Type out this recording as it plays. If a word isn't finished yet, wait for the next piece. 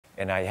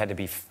and I had to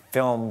be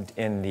filmed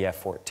in the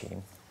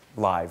F-14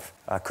 live.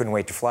 I couldn't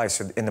wait to fly,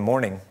 so in the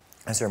morning,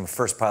 I was my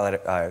first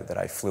pilot that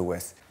I flew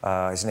with.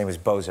 His name was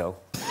BOZO.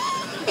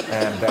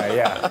 And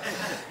yeah.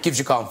 Gives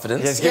you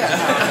confidence. Yes,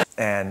 yeah.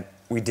 And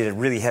we did a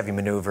really heavy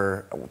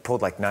maneuver,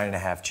 pulled like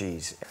 9.5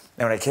 Gs.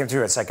 And when I came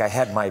through, it's like I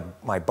had my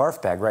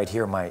barf bag right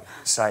here on my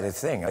side of the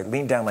thing. I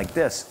leaned down like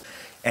this,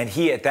 and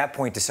he, at that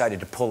point,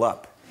 decided to pull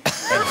up.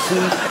 And he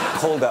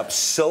pulled up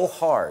so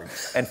hard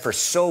and for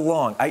so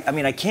long. I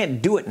mean, I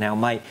can't do it now.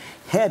 My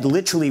head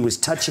literally was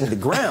touching the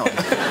ground.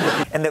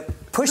 And the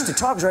push to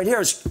talk was right here. I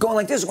was going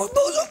like this, going,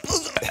 BOZO,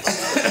 BOZO,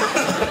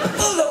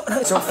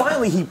 BOZO. So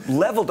finally, he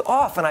leveled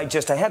off, and I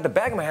had the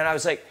bag in my hand. I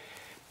was like,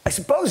 I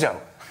said, BOZO.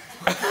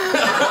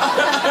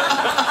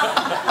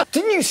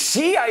 Didn't you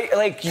see?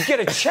 You get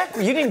a check.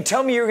 You didn't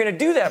tell me you were going to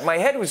do that. My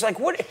head was like,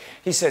 what?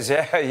 He says,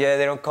 yeah,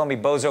 they don't call me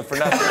BOZO for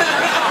nothing.